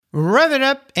Rev it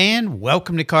up and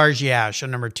welcome to Cars Yeah, show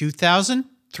number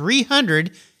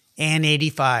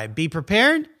 2385. Be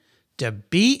prepared to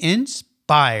be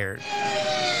inspired.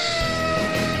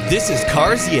 This is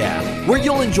Cars Yeah, where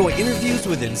you'll enjoy interviews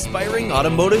with inspiring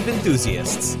automotive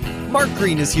enthusiasts. Mark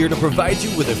Green is here to provide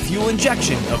you with a fuel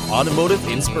injection of automotive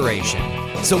inspiration.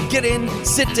 So get in,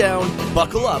 sit down,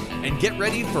 buckle up, and get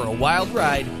ready for a wild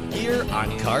ride here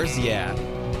on Cars Yeah.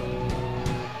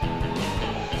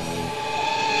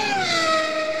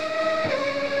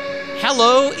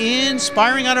 Hello,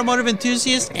 inspiring automotive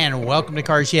enthusiasts, and welcome to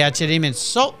Cars Yeah. Today I'm in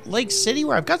Salt Lake City,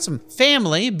 where I've got some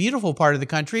family, a beautiful part of the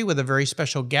country, with a very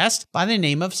special guest by the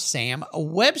name of Sam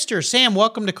Webster. Sam,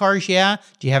 welcome to Cars Yeah.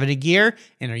 Do you have it in gear,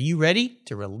 and are you ready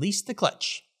to release the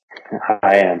clutch?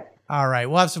 I am. All right,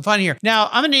 we'll have some fun here. Now,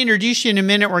 I'm going to introduce you in a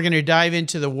minute. We're going to dive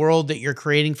into the world that you're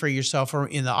creating for yourself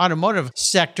in the automotive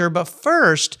sector. But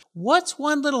first, what's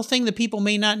one little thing that people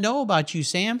may not know about you,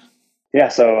 Sam? Yeah,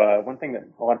 so one thing that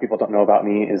a lot of people don't know about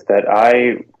me is that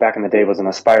I, back in the day, was an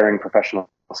aspiring professional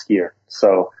skier.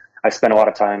 So I spent a lot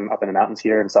of time up in the mountains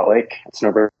here in Salt Lake, at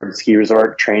Snowbird Ski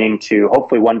Resort, training to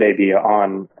hopefully one day be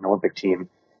on an Olympic team.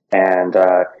 And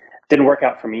didn't work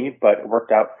out for me, but it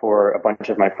worked out for a bunch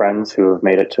of my friends who have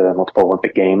made it to multiple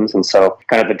Olympic Games. And so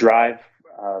kind of the drive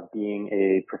being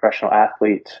a professional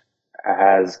athlete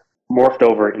has morphed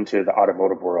over into the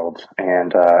automotive world,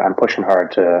 and I'm pushing hard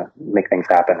to make things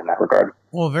happen in that regard.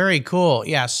 Well, very cool.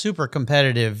 Yeah, super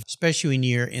competitive, especially when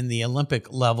you're in the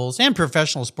Olympic levels and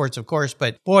professional sports, of course.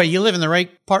 But boy, you live in the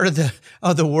right part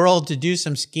of the world to do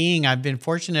some skiing. I've been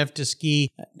fortunate enough to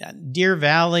ski Deer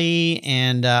Valley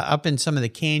and up in some of the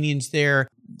canyons there.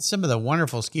 Some of the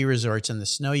wonderful ski resorts and the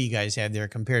snow you guys have there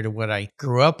compared to what I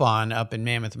grew up on up in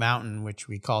Mammoth Mountain, which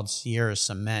we called Sierra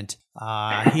Cement.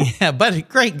 Yeah, but a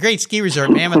great ski resort.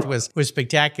 Mammoth was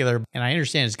spectacular, and I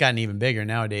understand it's gotten even bigger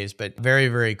nowadays, but very,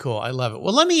 very cool. I love it.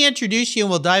 Well, let me introduce you, and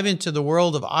we'll dive into the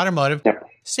world of automotive. Yep.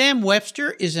 Sam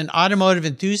Webster is an automotive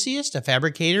enthusiast, a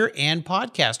fabricator, and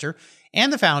podcaster,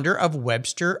 and the founder of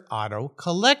Webster Auto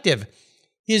Collective.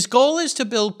 His goal is to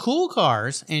build cool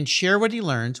cars and share what he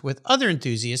learns with other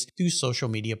enthusiasts through social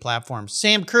media platforms.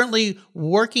 Sam currently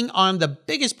working on the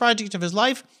biggest project of his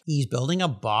life. He's building a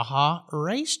Baja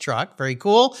race truck. Very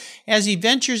cool. As he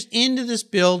ventures into this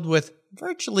build with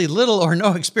virtually little or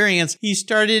no experience, he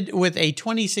started with a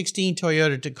 2016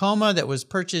 Toyota Tacoma that was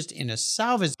purchased in a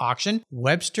salvage auction.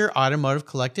 Webster Automotive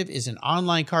Collective is an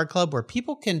online car club where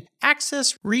people can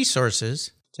access resources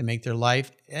to make their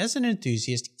life as an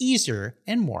enthusiast easier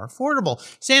and more affordable.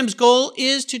 Sam's goal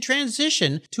is to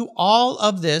transition to all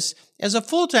of this as a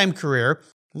full-time career,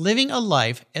 living a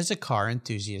life as a car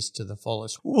enthusiast to the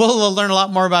fullest. We'll learn a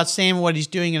lot more about Sam and what he's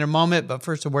doing in a moment, but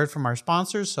first a word from our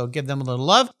sponsors, so give them a little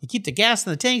love. You keep the gas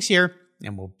in the tanks here,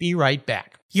 and we'll be right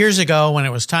back. Years ago, when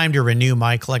it was time to renew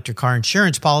my collector car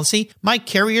insurance policy, my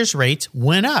carrier's rates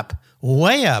went up.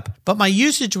 Way up, but my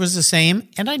usage was the same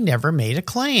and I never made a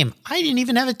claim. I didn't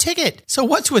even have a ticket. So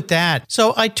what's with that?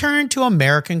 So I turned to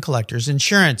American Collectors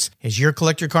Insurance. Has your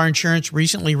collector car insurance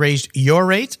recently raised your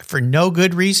rates for no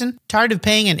good reason? Tired of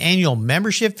paying an annual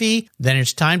membership fee? Then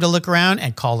it's time to look around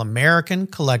and call American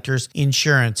Collectors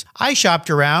Insurance. I shopped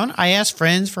around, I asked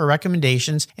friends for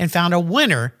recommendations, and found a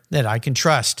winner that I can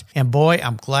trust. And boy,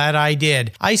 I'm glad I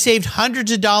did. I saved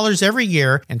hundreds of dollars every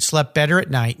year and slept better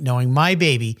at night knowing my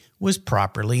baby was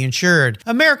properly insured.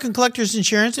 American Collectors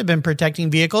Insurance have been protecting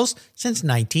vehicles since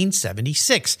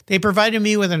 1976. They provided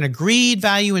me with an agreed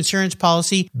value insurance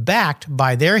policy backed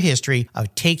by their history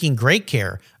of taking great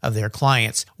care of their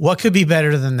clients. What could be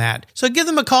better than that? So give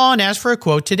them a call and ask for a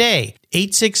quote today.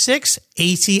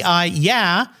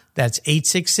 866-ACI-YEAH. That's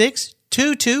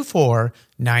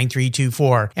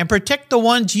 866-224-9324. And protect the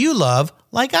ones you love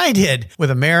like I did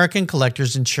with American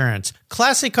Collectors Insurance.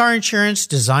 Classic car insurance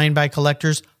designed by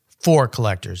collectors for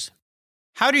collectors.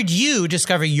 How did you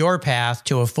discover your path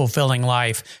to a fulfilling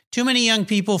life? Too many young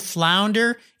people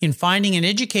flounder in finding an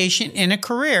education and a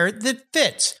career that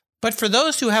fits. But for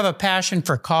those who have a passion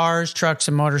for cars, trucks,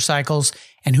 and motorcycles,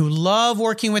 and who love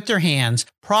working with their hands,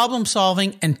 problem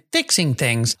solving, and fixing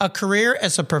things, a career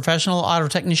as a professional auto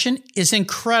technician is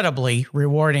incredibly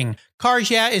rewarding. Cars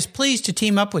Yeah is pleased to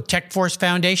team up with TechForce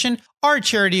Foundation, our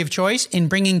charity of choice, in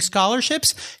bringing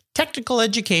scholarships, technical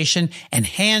education, and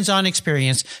hands-on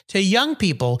experience to young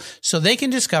people so they can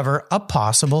discover a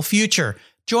possible future.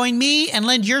 Join me and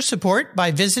lend your support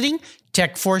by visiting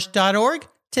techforce.org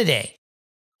today.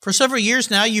 For several years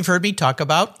now, you've heard me talk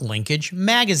about Linkage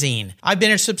Magazine. I've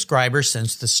been a subscriber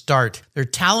since the start. Their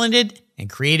talented and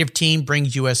creative team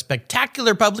brings you a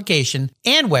spectacular publication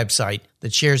and website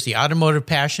that shares the automotive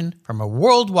passion from a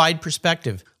worldwide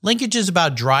perspective. Linkage is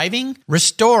about driving,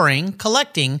 restoring,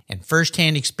 collecting, and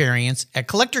first-hand experience at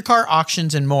collector car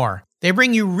auctions and more. They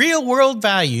bring you real-world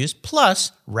values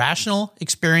plus rational,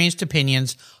 experienced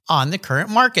opinions on the current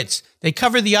markets. They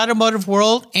cover the automotive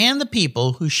world and the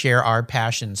people who share our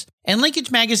passions. And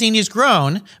Linkage Magazine has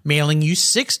grown, mailing you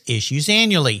 6 issues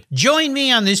annually. Join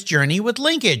me on this journey with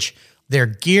Linkage. They're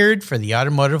geared for the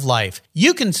automotive life.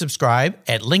 You can subscribe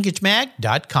at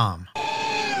linkagemag.com.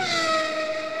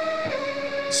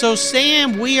 So,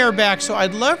 Sam, we are back. So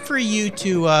I'd love for you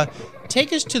to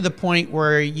take us to the point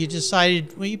where you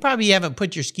decided, well, you probably haven't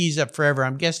put your skis up forever.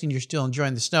 I'm guessing you're still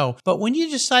enjoying the snow. But when you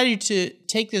decided to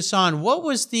take this on, what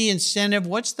was the incentive?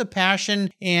 What's the passion?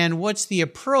 And what's the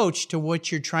approach to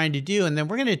what you're trying to do? And then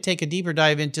we're going to take a deeper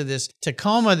dive into this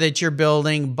Tacoma that you're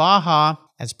building, Baja.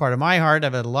 That's part of my heart.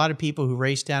 I've had a lot of people who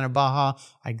race down in Baja.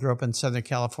 I grew up in Southern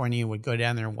California and would go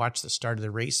down there and watch the start of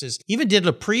the races. Even did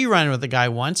a pre-run with a guy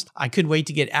once. I couldn't wait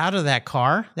to get out of that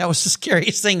car. That was the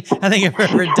scariest thing I think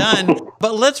I've ever done.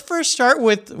 But let's first start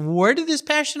with, where did this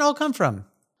passion all come from?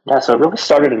 Yeah, so it really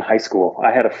started in high school.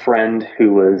 I had a friend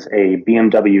who was a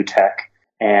BMW tech,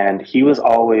 and he was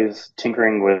always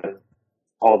tinkering with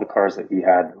all the cars that he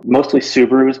had, mostly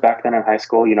Subarus back then in high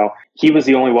school. You know, he was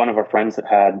the only one of our friends that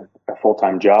had a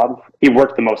full-time job. He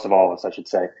worked the most of all of us, I should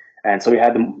say. And so he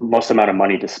had the most amount of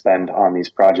money to spend on these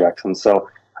projects. And so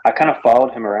I kind of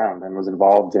followed him around and was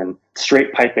involved in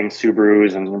straight piping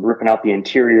Subarus and ripping out the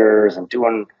interiors and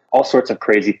doing all sorts of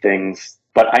crazy things.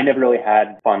 But I never really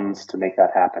had funds to make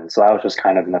that happen. So I was just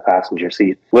kind of in the passenger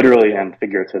seat, literally and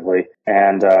figuratively.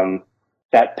 And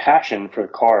that passion for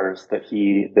cars that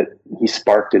he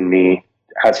sparked in me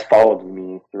has followed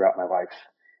me throughout my life.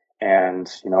 And,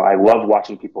 you know, I love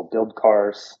watching people build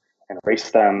cars and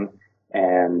race them.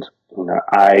 And, you know,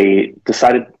 I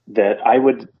decided that I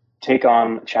would take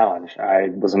on a challenge. I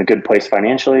was in a good place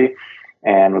financially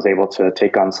and was able to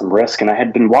take on some risk. And I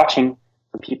had been watching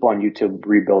the people on YouTube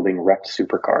rebuilding wrecked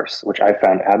supercars, which I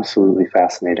found absolutely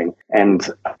fascinating. And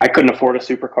I couldn't afford a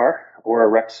supercar or a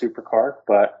wrecked supercar,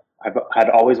 but I'd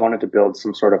always wanted to build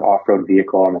some sort of off-road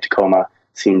vehicle, and the Tacoma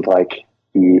seemed like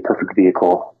the perfect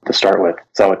vehicle to start with.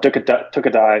 So I took a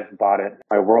dive, bought it.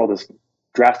 My world has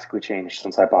drastically changed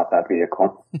since I bought that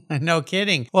vehicle. No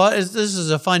kidding. Well, this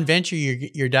is a fun venture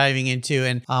you're diving into,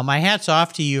 and my hat's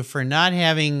off to you for not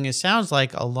having, it sounds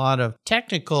like, a lot of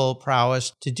technical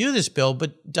prowess to do this build,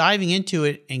 but diving into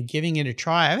it and giving it a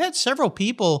try. I've had several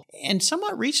people, and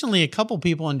somewhat recently a couple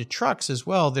people into trucks as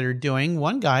well that are doing.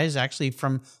 One guy is actually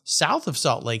from south of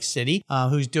Salt Lake City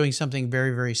who's doing something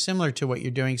very, very similar to what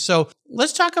you're doing. So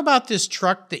let's talk about this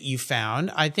truck that you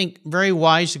found. I think very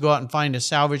wise to go out and find a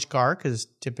salvage car, because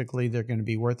typically they're going to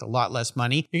be worth a lot less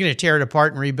money. You're going to tear it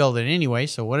apart and rebuild it anyway,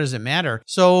 so what does it matter?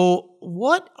 So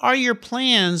what are your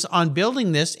plans on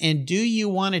building this, and do you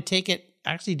want to take it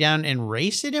actually down and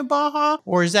race it in Baja?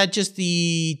 Or is that just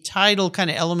the title kind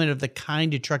of element of the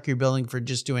kind of truck you're building for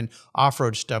just doing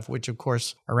off-road stuff, which of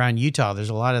course around Utah, there's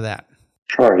a lot of that.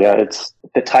 Sure, yeah. It's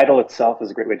the title itself is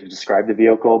a great way to describe the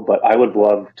vehicle, but I would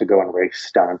love to go and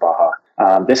race down in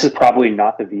Baja. This is probably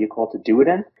not the vehicle to do it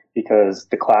in, because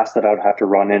the class that I would have to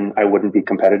run in, I wouldn't be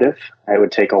competitive. It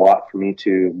would take a lot for me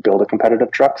to build a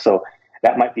competitive truck. So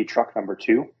that might be truck number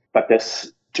 2. But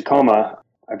this Tacoma,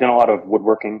 I've done a lot of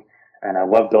woodworking and I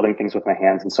love building things with my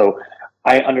hands. And so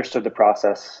I understood the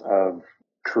process of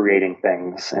creating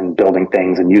things and building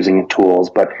things and using tools.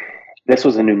 But this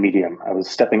was a new medium. I was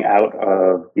stepping out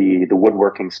of the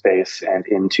woodworking space and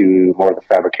into more of the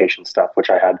fabrication stuff, which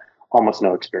I had almost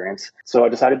no experience. So I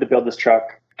decided to build this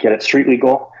truck, get it street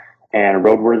legal and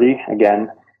roadworthy again,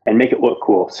 and make it look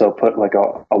cool. So put like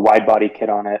a wide body kit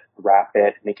on it, wrap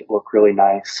it, make it look really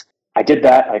nice. I did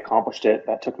that. I accomplished it.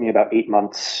 That took me about 8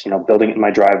 months, you know, building it in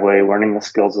my driveway, learning the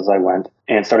skills as I went,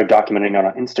 and started documenting it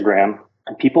on Instagram.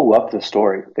 And people loved the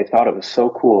story. They thought it was so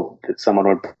cool that someone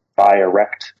would buy a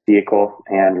wrecked vehicle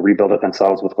and rebuild it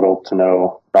themselves with little to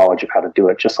no knowledge of how to do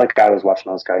it. Just like I was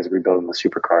watching those guys rebuilding the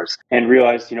supercars and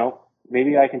realized, you know,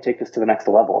 maybe I can take this to the next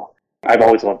level. I've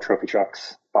always loved trophy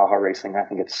trucks, Baja racing. I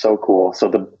think it's so cool. So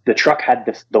the truck had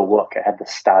the look, it had the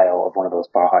style of one of those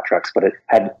Baja trucks, but it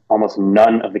had almost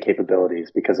none of the capabilities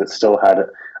because it still had a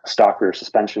stock rear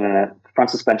suspension in it. The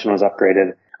front suspension was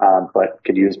upgraded, but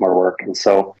could use more work. And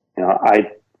so, you know,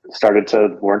 I started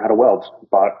to learn how to weld,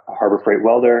 bought a Harbor Freight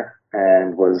welder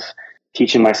and was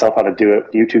teaching myself how to do it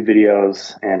with YouTube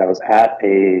videos. And I was at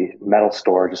a metal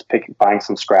store, just buying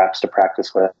some scraps to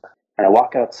practice with. And I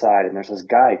walk outside and there's this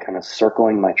guy kind of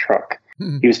circling my truck.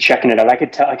 He was checking it out. I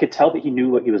could tell that he knew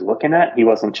what he was looking at. He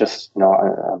wasn't just, you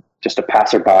know, just a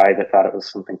passerby that thought it was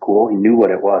something cool. He knew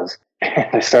what it was. And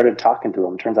I started talking to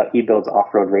him. Turns out he builds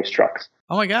off-road race trucks.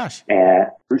 Oh my gosh. and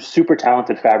super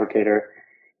talented fabricator.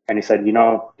 And he said,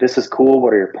 this is cool.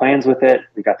 What are your plans with it?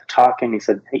 We got to talking. He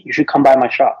said, hey, you should come by my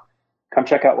shop. Come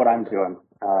check out what I'm doing.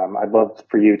 I'd love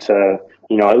for you to,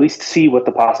 at least see what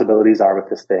the possibilities are with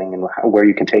this thing and where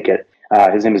you can take it.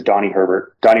 His name is Donnie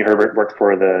Herbert. Donnie Herbert worked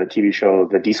for the TV show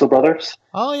The Diesel Brothers.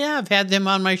 Oh, yeah. I've had them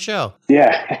on my show.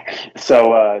 Yeah.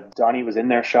 So Donnie was in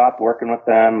their shop working with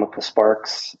them with the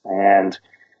Sparks and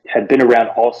had been around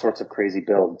all sorts of crazy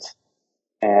builds.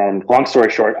 And long story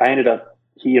short,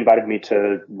 he invited me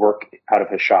to work out of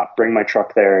his shop, bring my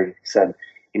truck there. He said,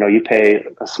 you pay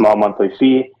a small monthly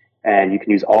fee and you can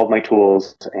use all of my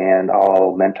tools and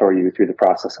I'll mentor you through the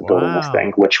process of building this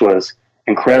thing, which was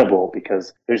incredible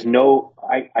because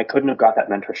I couldn't have got that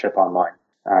mentorship online.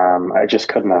 I just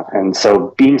couldn't have. And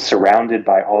so being surrounded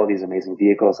by all of these amazing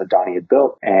vehicles that Donnie had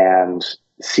built and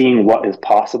seeing what is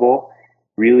possible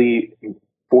really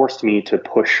forced me to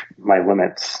push my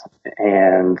limits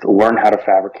and learn how to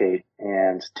fabricate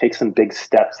and take some big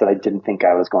steps that I didn't think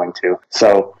I was going to.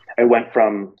 So I went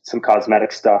from some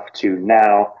cosmetic stuff to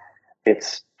now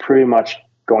it's pretty much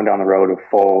going down the road of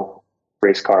full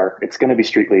race car. It's going to be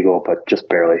street legal, but just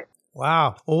barely.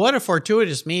 Wow. Well, what a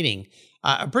fortuitous meeting.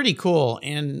 Pretty cool.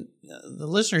 And the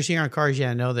listeners here on Cars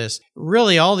Yeah know this.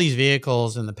 Really, all these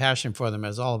vehicles and the passion for them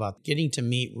is all about getting to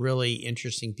meet really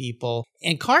interesting people.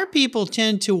 And car people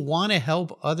tend to want to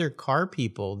help other car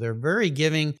people. They're very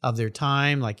giving of their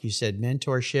time, like you said,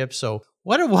 mentorship. So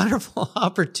what a wonderful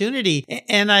opportunity.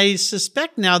 And I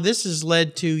suspect now this has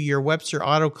led to your Webster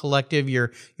Auto Collective,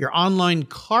 your online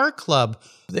car club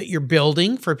that you're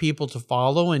building for people to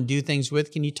follow and do things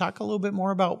with. Can you talk a little bit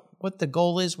more about what the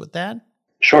goal is with that?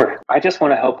 Sure. I just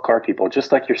want to help car people.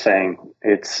 Just like you're saying,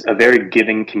 it's a very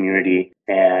giving community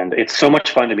and it's so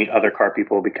much fun to meet other car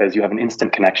people because you have an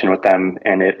instant connection with them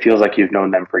and it feels like you've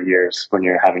known them for years when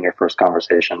you're having your first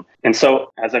conversation. And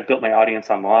so as I've built my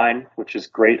audience online, which is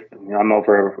great, I'm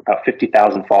over about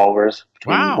 50,000 followers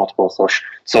between multiple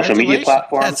social media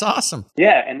platforms. That's awesome.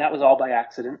 Yeah. And that was all by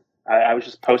accident. I was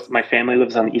just posting. My family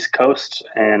lives on the East Coast.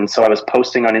 And so I was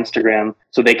posting on Instagram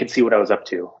so they could see what I was up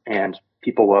to. And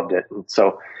people loved it. And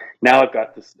so now I've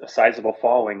got a sizable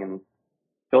following and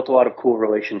built a lot of cool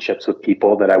relationships with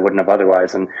people that I wouldn't have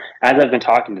otherwise. And as I've been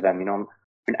talking to them, I've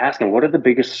been asking, what are the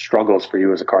biggest struggles for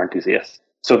you as a car enthusiast?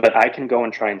 So that I can go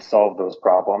and try and solve those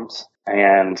problems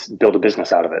and build a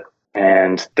business out of it.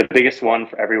 And the biggest one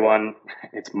for everyone,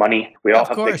 it's money. We all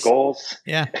have big goals.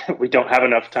 Yeah. We don't have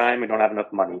enough time. We don't have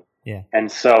enough money. Yeah.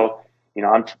 And so,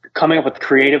 I'm coming up with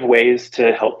creative ways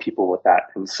to help people with that.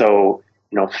 And so,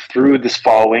 through this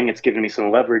following, it's given me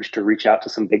some leverage to reach out to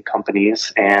some big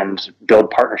companies and build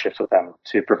partnerships with them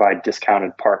to provide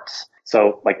discounted parts.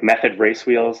 So like Method Race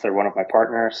Wheels, they're one of my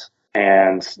partners.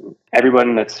 And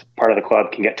everyone that's part of the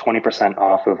club can get 20%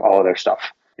 off of all of their stuff.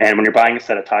 And when you're buying a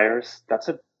set of tires, that's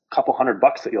a couple $100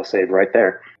 that you'll save right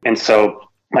there. And so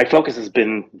my focus has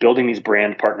been building these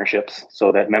brand partnerships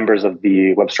so that members of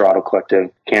the Webster Auto Collective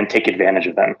can take advantage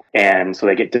of them. And so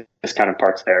they get discounted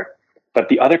parts there. But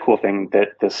the other cool thing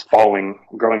that this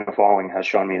growing following has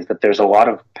shown me is that there's a lot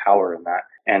of power in that.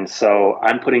 And so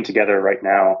I'm putting together right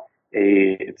now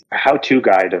a how-to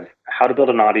guide of how to build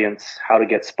an audience, how to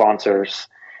get sponsors,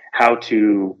 how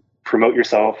to promote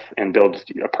yourself and build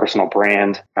a personal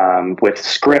brand with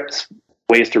scripts,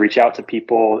 ways to reach out to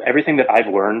people, everything that I've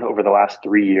learned over the last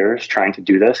 3 years trying to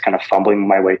do this, kind of fumbling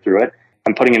my way through it.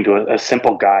 I'm putting into a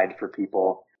simple guide for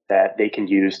people that they can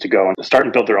use to go and start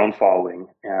and build their own following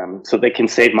so they can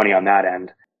save money on that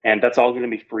end. And that's all going to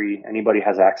be free. Anybody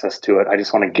has access to it. I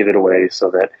just want to give it away so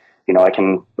that, I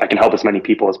can help as many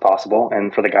people as possible.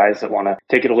 And for the guys that want to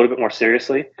take it a little bit more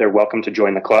seriously, they're welcome to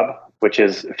join the club, which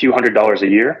is a few $100s a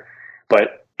year.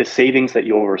 But the savings that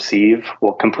you'll receive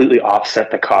will completely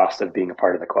offset the cost of being a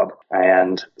part of the club.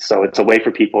 And so it's a way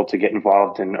for people to get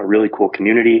involved in a really cool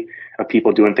community of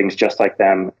people doing things just like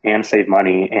them and save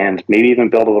money and maybe even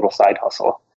build a little side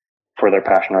hustle for their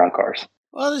passion around cars.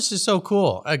 Well, this is so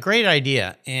cool. A great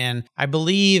idea. And I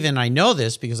believe, and I know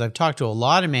this because I've talked to a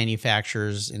lot of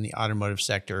manufacturers in the automotive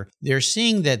sector, they're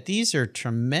seeing that these are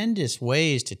tremendous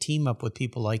ways to team up with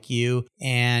people like you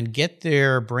and get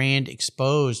their brand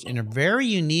exposed in a very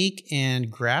unique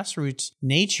and grassroots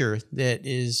nature that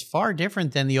is far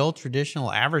different than the old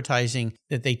traditional advertising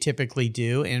that they typically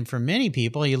do. And for many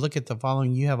people, you look at the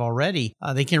following you have already,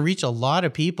 they can reach a lot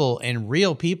of people and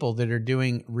real people that are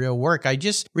doing real work. I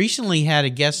just recently had a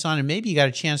guest on, and maybe you got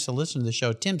a chance to listen to the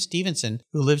show, Tim Stevenson,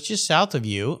 who lives just south of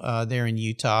you there in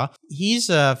Utah. He's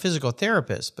a physical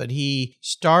therapist, but he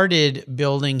started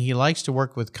building, he likes to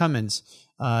work with Cummins,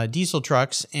 diesel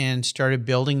trucks and started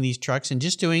building these trucks and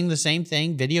just doing the same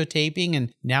thing, videotaping.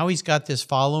 And now he's got this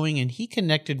following, and he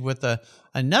connected with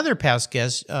another past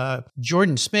guest,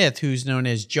 Jordan Smith, who's known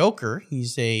as Joker.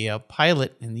 He's a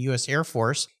pilot in the U.S. Air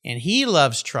Force, and he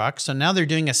loves trucks. So now they're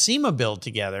doing a SEMA build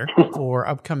together for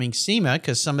upcoming SEMA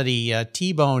because somebody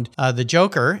T-boned the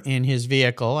Joker in his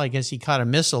vehicle. I guess he caught a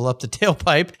missile up the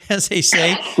tailpipe, as they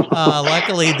say.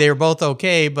 Luckily, they're both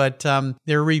okay, but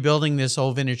they're rebuilding this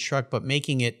old vintage truck, but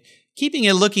keeping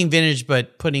it looking vintage,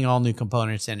 but putting all new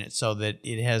components in it so that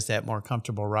it has that more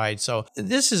comfortable ride. So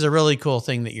this is a really cool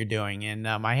thing that you're doing. And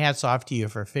my hat's off to you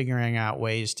for figuring out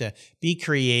ways to be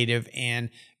creative and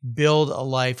build a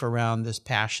life around this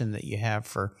passion that you have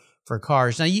for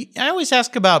cars. Now, I always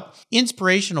ask about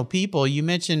inspirational people. You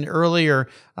mentioned earlier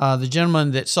the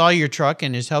gentleman that saw your truck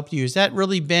and has helped you. Has that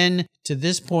really been, to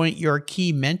this point, your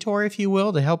key mentor, if you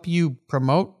will, to help you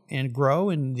promote and grow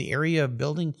in the area of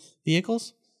building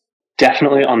vehicles?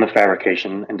 Definitely on the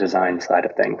fabrication and design side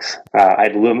of things. I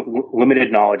had limited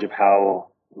knowledge of how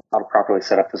to properly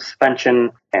set up the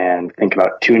suspension and think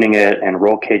about tuning it and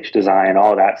roll cage design,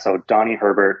 all of that. So Donnie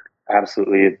Herbert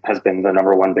absolutely has been the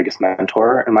number one biggest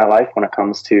mentor in my life when it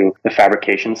comes to the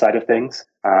fabrication side of things.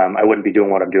 I wouldn't be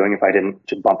doing what I'm doing if I didn't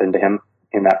just bump into him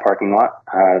in that parking lot.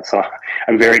 So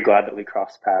I'm very glad that we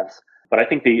crossed paths. But I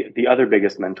think the other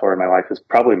biggest mentor in my life is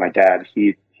probably my dad.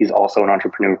 He's also an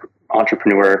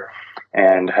entrepreneur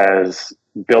and has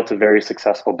built a very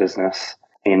successful business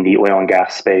in the oil and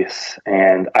gas space.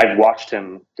 And I've watched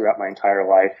him throughout my entire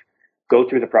life go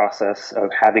through the process of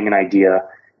having an idea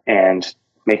and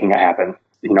making it happen.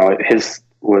 You know, his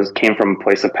came from a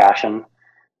place of passion,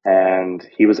 and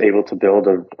he was able to build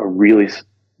a really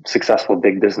successful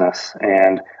big business.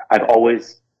 And I've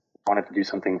always wanted to do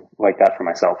something like that for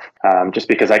myself, just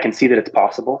because I can see that it's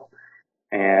possible.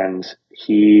 And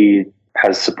he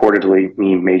has supported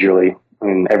me majorly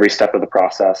in every step of the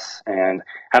process. And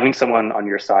having someone on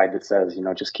your side that says, you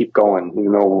know, just keep going,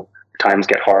 even though times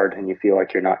get hard and you feel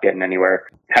like you're not getting anywhere,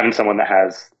 having someone that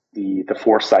has the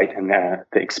foresight and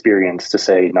the experience to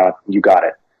say, no, you got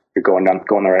it, you're going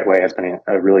the right way, has been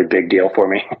a really big deal for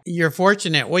me. You're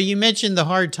fortunate. Well, you mentioned the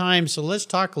hard times, so let's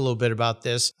talk a little bit about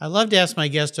this. I love to ask my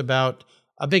guest about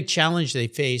a big challenge they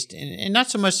faced, and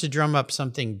not so much to drum up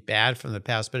something bad from the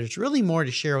past, but it's really more to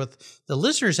share with the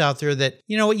listeners out there that,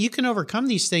 you know, you can overcome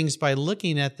these things by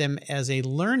looking at them as a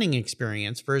learning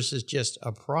experience versus just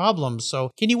a problem. So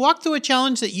can you walk through a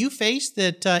challenge that you faced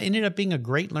that ended up being a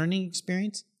great learning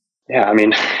experience? Yeah, I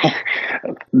mean,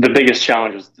 the biggest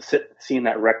challenge was seeing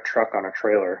that wrecked truck on a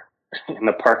trailer in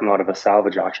the parking lot of a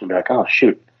salvage auction and be like, oh,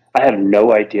 shoot, I have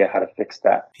no idea how to fix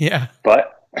that. Yeah.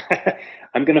 But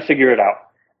I'm going to figure it out.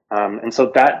 And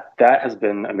so that has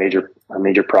been a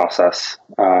major process.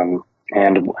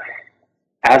 And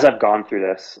as I've gone through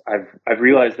this, I've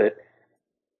realized that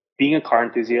being a car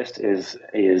enthusiast is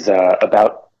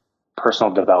about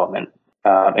personal development.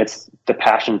 It's the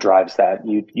passion drives that.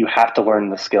 You have to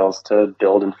learn the skills to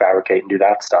build and fabricate and do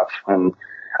that stuff. And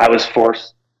I was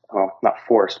not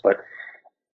forced, but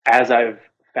as I've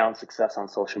found success on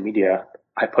social media,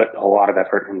 I put a lot of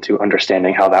effort into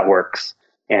understanding how that works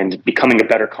and becoming a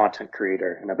better content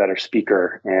creator and a better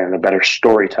speaker and a better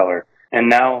storyteller. And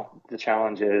now the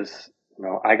challenge is, you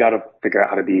know, I got to figure out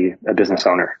how to be a business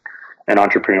owner, an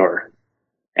entrepreneur.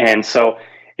 And so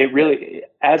it really,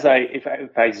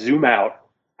 if I zoom out,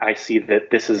 I see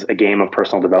that this is a game of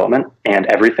personal development and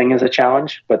everything is a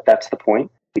challenge, but that's the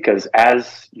point, because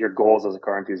as your goals as a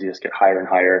car enthusiast get higher and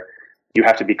higher, you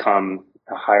have to become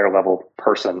a higher level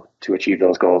person to achieve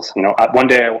those goals. You know, one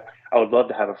day I would love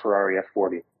to have a Ferrari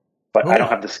F40, but I don't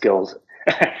have the skills.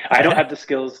 I don't have the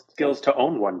skills to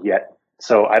own one yet.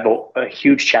 So I have a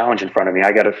huge challenge in front of me.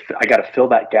 I got to fill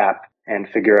that gap and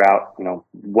figure out, you know,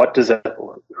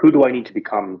 who do I need to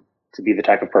become to be the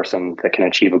type of person that can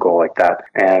achieve a goal like that?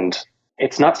 And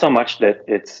it's not so much that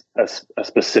it's a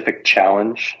specific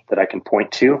challenge that I can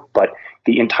point to, but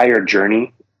the entire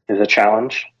journey is a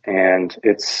challenge, and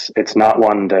it's not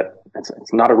one that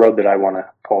it's not a road that I want to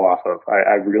pull off of.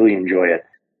 I really enjoy it.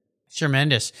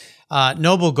 Tremendous.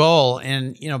 Noble goal.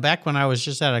 And, you know, back when I was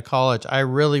just out of college, I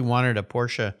really wanted a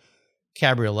Porsche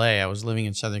Cabriolet. I was living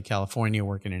in Southern California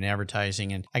working in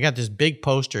advertising, and I got this big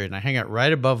poster and I hung it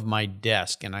right above my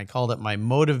desk, and I called it my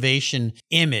motivation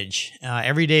image.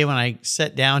 Every day when I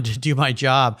sat down to do my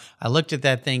job, I looked at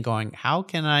that thing going, how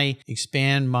can I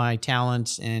expand my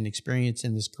talents and experience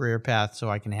in this career path so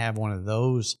I can have one of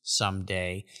those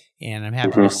someday? And I'm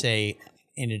happy to say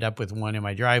ended up with one in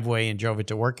my driveway and drove it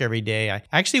to work every day. I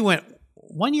actually went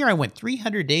one year I went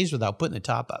 300 days without putting the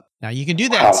top up. Now you can do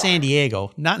that in San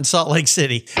Diego, not in Salt Lake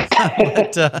City.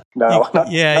 But, not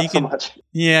so much.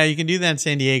 Yeah, you can do that in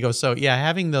San Diego. So yeah,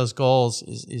 having those goals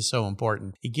is so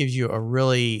important. It gives you a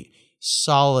really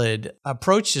solid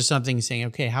approach to something, saying,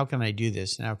 okay, how can I do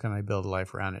this? And how can I build a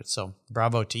life around it? So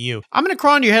bravo to you. I'm going to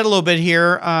crawl into your head a little bit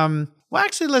here. Well,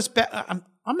 actually,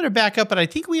 I'm going to back up, but I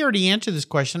think we already answered this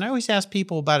question. I always ask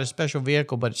people about a special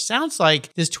vehicle, but it sounds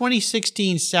like this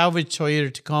 2016 salvage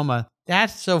Toyota Tacoma, that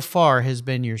so far has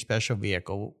been your special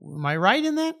vehicle. Am I right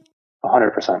in that?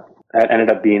 100%. That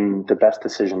ended up being the best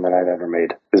decision that I've ever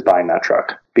made, is buying that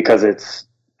truck, because it's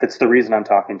the reason I'm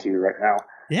talking to you right now.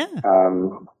 Yeah.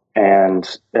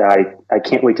 And I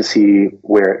can't wait to see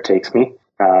where it takes me.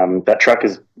 That truck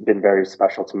has been very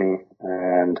special to me,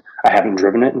 and I haven't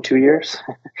driven it in 2 years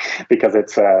because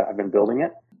I've been building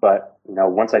it. But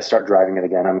once I start driving it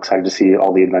again, I'm excited to see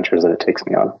all the adventures that it takes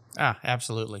me on.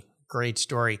 Absolutely. Great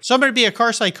story. So I'm going to be a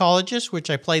car psychologist, which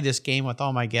I play this game with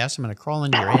all my guests. I'm going to crawl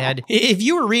into your head. If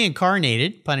you were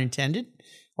reincarnated, pun intended,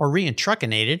 or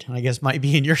re-truckinated, I guess might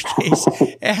be in your case,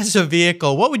 as a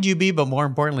vehicle, what would you be, but more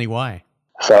importantly, why?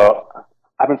 So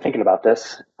I've been thinking about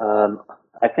this.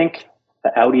 I think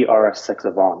the Audi RS6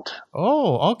 Avant.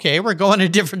 Oh, okay. We're going a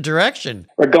different direction.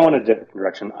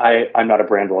 I'm not a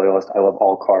brand loyalist. I love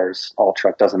all cars. All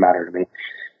truck doesn't matter to me.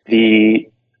 The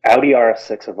Audi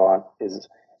RS6 Avant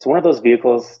it's one of those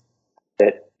vehicles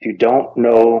that you don't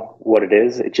know what it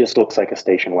is. It just looks like a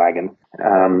station wagon.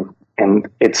 And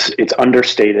it's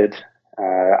understated.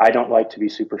 I don't like to be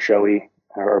super showy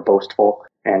or boastful.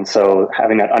 And so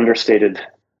having that understated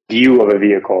view of a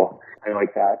vehicle, I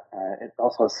like that. It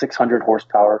also has 600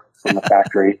 horsepower from the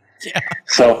factory. Yeah.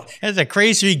 So that's a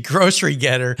crazy grocery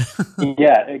getter.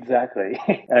 Yeah, exactly.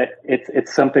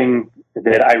 It's something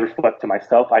that I reflect to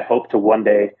myself. I hope to one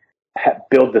day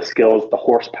build the skills, the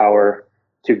horsepower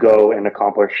to go and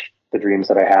accomplish the dreams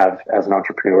that I have as an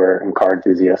entrepreneur and car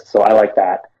enthusiast. So I like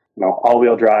that.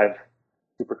 All-wheel drive,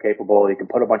 super capable. You can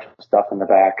put a bunch of stuff in the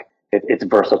back. It's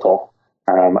versatile.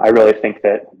 I really think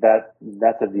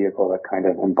that's a vehicle that kind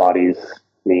of embodies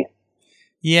me.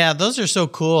 Yeah, those are so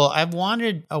cool. I've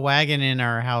wanted a wagon in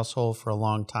our household for a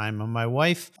long time. And my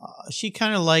wife, she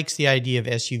kind of likes the idea of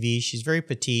SUVs. She's very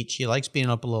petite. She likes being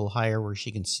up a little higher where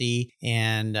she can see.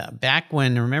 And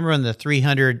remember when the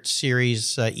 300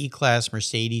 series E-Class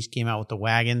Mercedes came out with the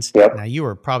wagons? Yep. Now, you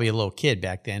were probably a little kid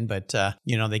back then, but,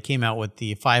 they came out with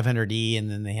the 500E and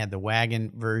then they had the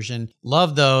wagon version.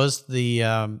 Love those. The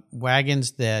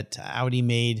wagons that Audi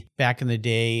made back in the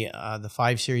day, the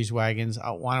 5 Series wagons, I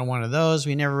wanted one of those.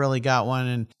 We never really got one,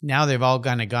 and now they've all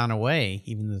kind of gone away,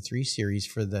 even the 3 Series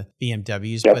for the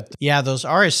BMWs. Yep. But yeah, those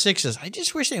RS6s, I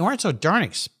just wish they weren't so darn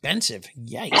expensive.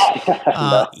 Yikes.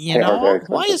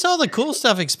 Why is all the cool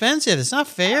stuff expensive? It's not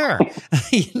fair.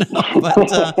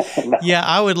 Yeah,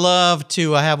 I would love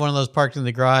to have one of those parked in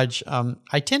the garage.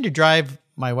 I tend to drive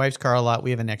my wife's car a lot.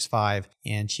 We have an X5,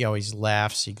 and she always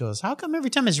laughs. She goes, "How come every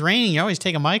time it's raining, you're always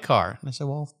taking my car?" And I said,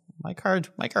 "Well, my car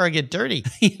will get dirty.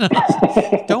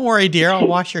 Don't worry, dear. I'll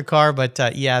wash your car." But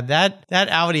that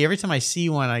Audi, every time I see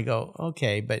one, I go,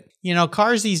 okay. But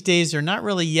cars these days are not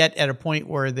really yet at a point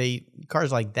where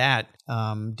cars like that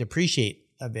depreciate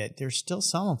a bit. They're still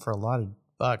selling for a lot of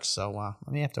bucks. So I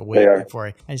may have to wait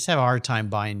before I just have a hard time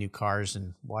buying new cars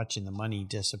and watching the money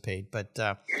dissipate. But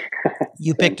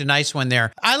you picked a nice one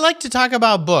there. I like to talk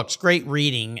about books, great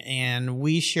reading, and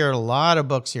we share a lot of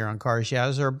books here on Cars Yeah.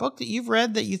 Is there a book that you've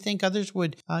read that you think others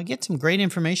would get some great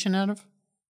information out of?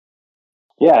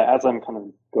 Yeah, as I'm kind of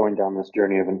going down this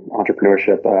journey of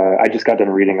entrepreneurship, I just got done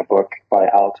reading a book by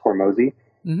Alex Hormozy.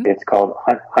 Mm-hmm. It's called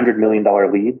 $100 Million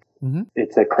Leads. Mm-hmm.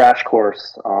 It's a crash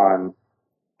course on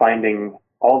finding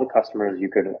all the customers you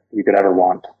could ever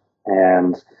want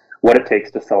and what it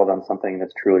takes to sell them something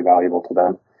that's truly valuable to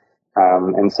them.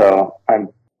 And so I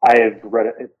have read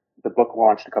it. The book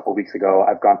launched a couple of weeks ago.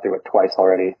 I've gone through it twice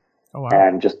already. Oh, wow.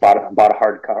 And just bought a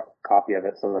hard copy of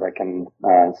it so that I can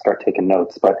start taking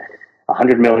notes. But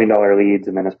 $100 Million Leads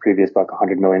and then his previous book,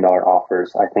 $100 Million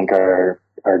Offers, I think are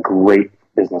great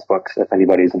business books if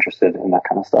anybody's interested in that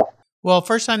kind of stuff. Well,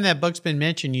 first time that book's been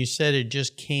mentioned, you said it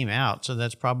just came out, so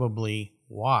that's probably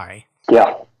why.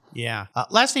 Yeah. Yeah.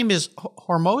 Last name is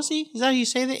Hormozy? Is that how you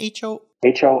say that?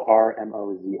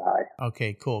 Hormozi?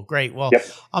 Okay, cool. Great. Well, yep.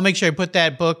 I'll make sure I put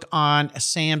that book on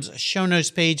Sam's show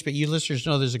notes page, but you listeners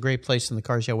know there's a great place on the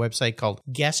Cars Yeah website called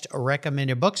Guest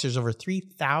Recommended Books. There's over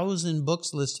 3,000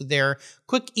 books listed there.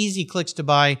 Quick, easy clicks to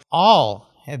buy. All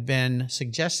have been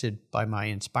suggested by my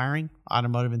inspiring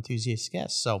automotive enthusiast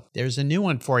guests. So there's a new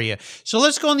one for you. So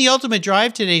let's go on the ultimate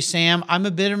drive today, Sam. I'm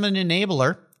a bit of an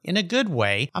enabler. in a good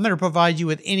way. I'm going to provide you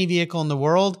with any vehicle in the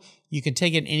world. You can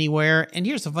take it anywhere. And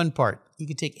here's the fun part. You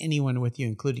can take anyone with you,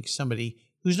 including somebody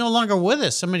who's no longer with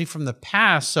us, somebody from the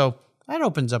past. So that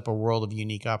opens up a world of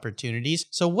unique opportunities.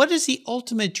 So what does the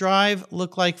ultimate drive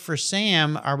look like for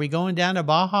Sam? Are we going down to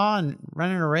Baja and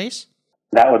running a race?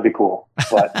 That would be cool.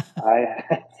 But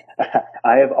I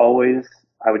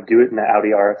would do it in the Audi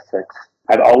RS6.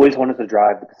 I've always wanted to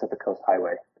drive the Pacific Coast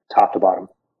Highway, top to bottom.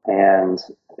 And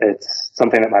it's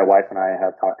something that my wife and I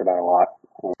have talked about a lot,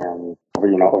 and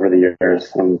over the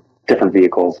years in different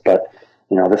vehicles. But,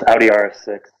 this Audi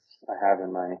RS6 I have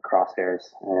in my crosshairs,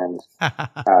 and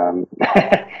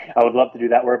I would love to do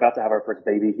that. We're about to have our first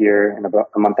baby here in about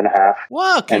a month and a half.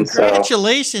 Wow,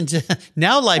 congratulations.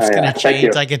 Now life's going to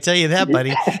change. I can tell you that, buddy.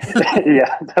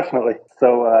 Yeah, definitely.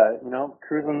 So,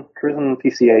 cruising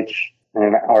PCH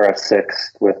and RS6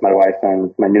 with my wife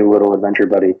and my new little adventure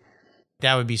buddy.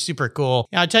 That would be super cool.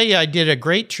 I'll tell you, I did a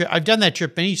great trip. I've done that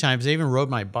trip many times. I even rode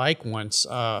my bike once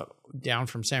down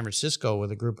from San Francisco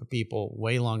with a group of people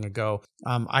way long ago.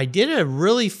 I did a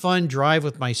really fun drive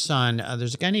with my son.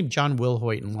 There's a guy named John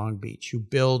Wilhoit in Long Beach who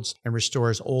builds and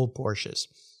restores old Porsches.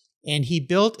 And he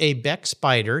built a Beck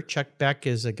Spider. Chuck Beck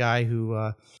is a guy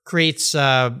who creates,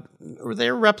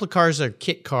 their replicas are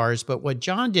kit cars, but what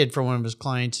John did for one of his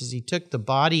clients is he took the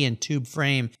body and tube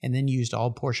frame and then used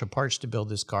all Porsche parts to build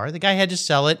this car. The guy had to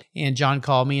sell it, and John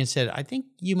called me and said, I think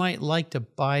you might like to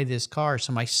buy this car.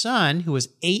 So my son, who was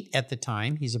 8 at the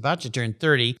time, he's about to turn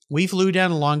 30, we flew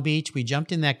down to Long Beach. We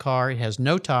jumped in that car. It has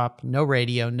no top, no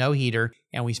radio, no heater.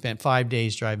 And we spent 5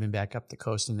 days driving back up the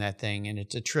coast in that thing. And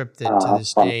it's a trip that to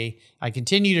this day, I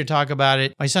continue to talk about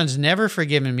it. My son's never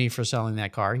forgiven me for selling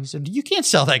that car. He said, you can't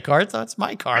sell that car. That's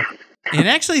my car. And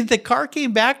actually, the car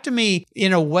came back to me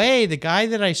in a way. The guy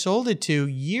that I sold it to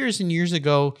years and years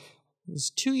ago, it was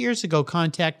 2 years ago,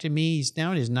 contacted me. He's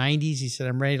now in his 90s. He said,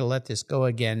 I'm ready to let this go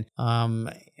again.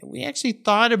 We actually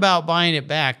thought about buying it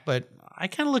back, but I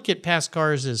kind of look at past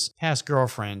cars as past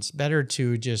girlfriends. Better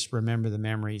to just remember the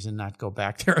memories and not go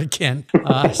back there again.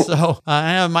 I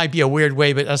know it might be a weird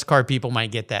way, but us car people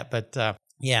might get that. But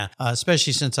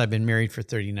especially since I've been married for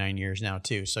 39 years now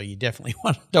too. So you definitely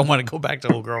don't want to go back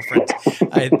to old girlfriends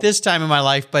at this time in my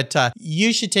life. But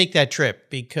you should take that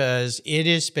trip because it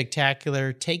is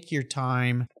spectacular. Take your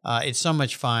time. It's so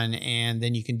much fun. And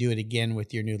then you can do it again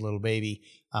with your new little baby.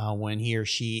 When he or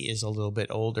she is a little bit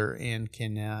older and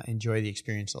can enjoy the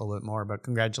experience a little bit more. But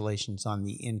congratulations on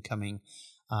the incoming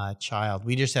child.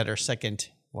 We just had our second,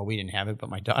 well, we didn't have it, but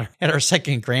my daughter had our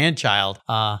second grandchild.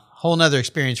 Whole nother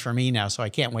experience for me now. So I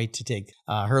can't wait to take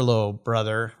her little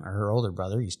brother, or her older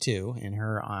brother, he's 2, and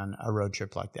her on a road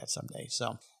trip like that someday.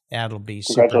 So that'll be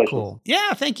super cool.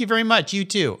 Yeah, thank you very much. You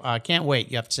too. Can't wait.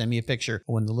 You have to send me a picture.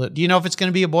 Do you know if it's going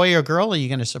to be a boy or a girl, or are you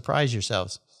going to surprise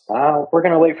yourselves? We're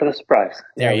going to wait for the surprise.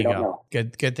 There you go.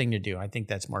 Good thing to do. I think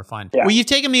that's more fun. Yeah. Well, you've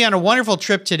taken me on a wonderful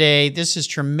trip today. This is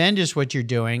tremendous what you're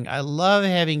doing. I love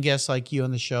having guests like you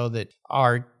on the show that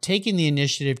are taking the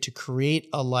initiative to create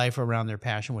a life around their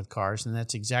passion with cars, and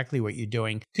that's exactly what you're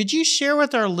doing. Could you share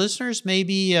with our listeners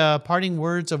maybe parting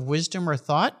words of wisdom or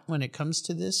thought when it comes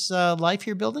to this life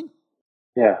you're building?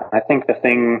 Yeah, I think the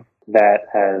thing that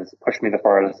has pushed me the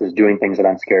farthest is doing things that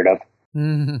I'm scared of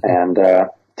and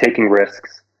taking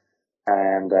risks.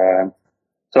 And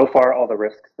so far, all the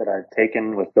risks that I've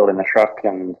taken with building the truck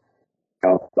and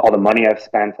all the money I've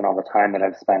spent and all the time that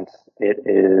I've spent, it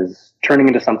is turning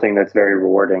into something that's very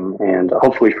rewarding and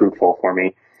hopefully fruitful for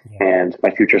me and my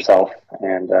future self.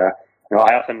 And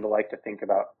I often like to think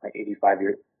about my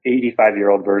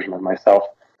 85-year-old version of myself.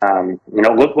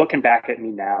 Looking back at me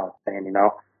now, saying,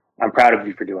 I'm proud of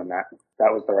you for doing that.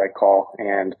 That was the right call,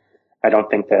 and I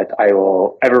don't think that I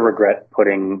will ever regret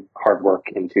putting hard work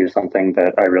into something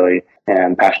that I really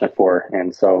am passionate for.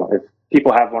 And so if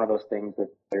people have one of those things that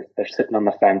they're sitting on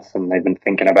the fence and they've been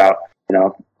thinking about,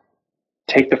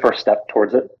 take the first step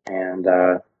towards it. And,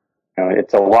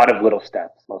 it's a lot of little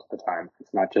steps most of the time.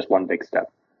 It's not just one big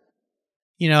step.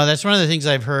 That's one of the things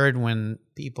I've heard when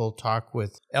people talk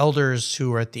with elders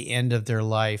who are at the end of their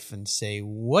life and say,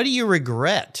 what do you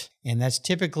regret? And that's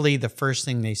typically the first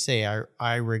thing they say.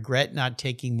 I regret not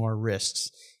taking more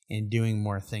risks and doing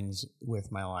more things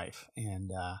with my life.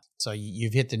 And so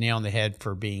you've hit the nail on the head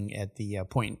for being at the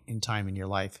point in time in your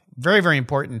life. Very, very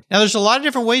important. Now, there's a lot of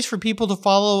different ways for people to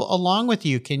follow along with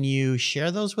you. Can you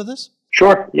share those with us?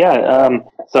 Sure. Yeah.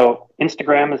 So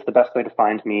Instagram is the best way to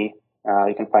find me.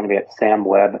 You can find me at Sam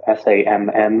Webb,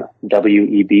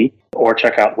 SAMMWEB, or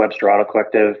check out Webster Auto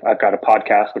Collective. I've got a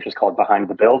podcast which is called Behind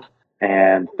the Build,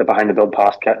 and the Behind the Build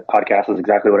podcast is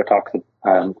exactly what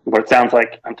what it sounds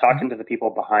like. I'm talking to the people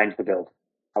behind the build.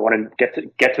 I want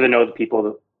to get to know the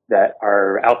people that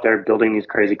are out there building these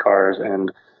crazy cars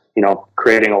and,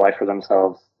 creating a life for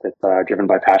themselves that's driven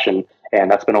by passion.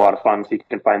 And that's been a lot of fun. So you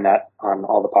can find that on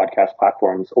all the podcast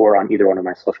platforms or on either one of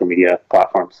my social media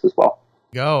platforms as well.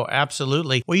 Go,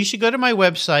 absolutely. Well, you should go to my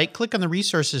website, click on the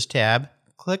resources tab,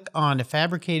 click on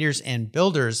fabricators and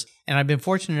builders. And I've been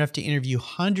fortunate enough to interview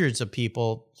hundreds of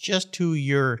people just who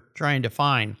you're trying to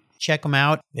find. Check them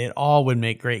out. They all would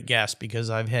make great guests because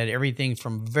I've had everything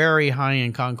from very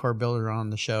high-end Concours builder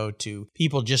on the show to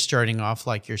people just starting off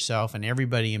like yourself and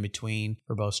everybody in between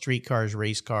for both street cars,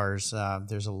 race cars.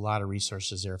 There's a lot of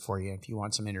resources there for you. If you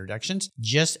want some introductions,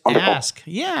 just ask.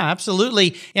 Yeah,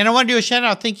 absolutely. And I want to do a shout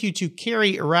out. Thank you to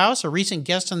Kerry Rouse, a recent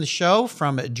guest on the show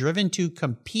from Driven to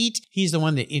Compete. He's the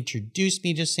one that introduced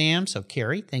me to Sam. So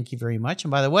Kerry, thank you very much.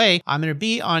 And by the way, I'm going to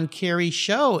be on Kerry's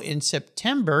show in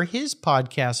September, his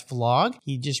podcast vlog.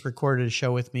 He just recorded a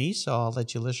show with me, so I'll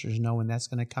let you listeners know when that's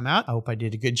going to come out. I hope I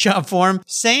did a good job for him.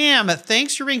 Sam,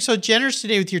 thanks for being so generous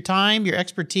today with your time, your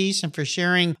expertise, and for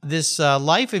sharing this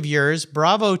life of yours.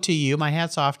 Bravo to you. My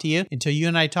hat's off to you. Until you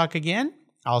and I talk again,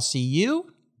 I'll see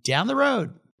you down the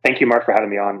road. Thank you, Mark, for having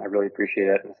me on. I really appreciate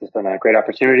it. This has been a great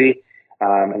opportunity,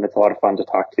 and it's a lot of fun to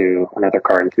talk to another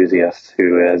car enthusiast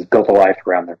who has built a life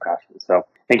around their passion. So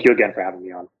thank you again for having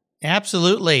me on.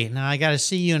 Absolutely. Now, I got to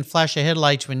see you in flash of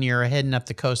headlights when you're heading up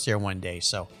the coast there one day.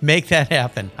 So make that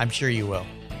happen. I'm sure you will.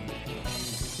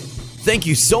 Thank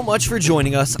you so much for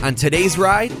joining us on today's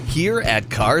ride here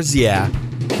at Cars Yeah.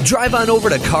 Drive on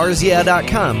over to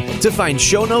carsyeah.com to find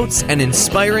show notes and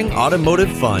inspiring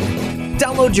automotive fun.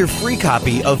 Download your free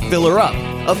copy of Filler Up,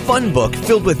 a fun book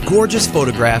filled with gorgeous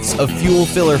photographs of fuel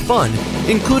filler fun,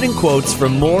 including quotes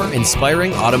from more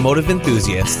inspiring automotive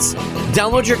enthusiasts.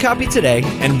 Download your copy today,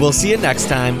 and we'll see you next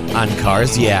time on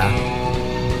Cars Yeah.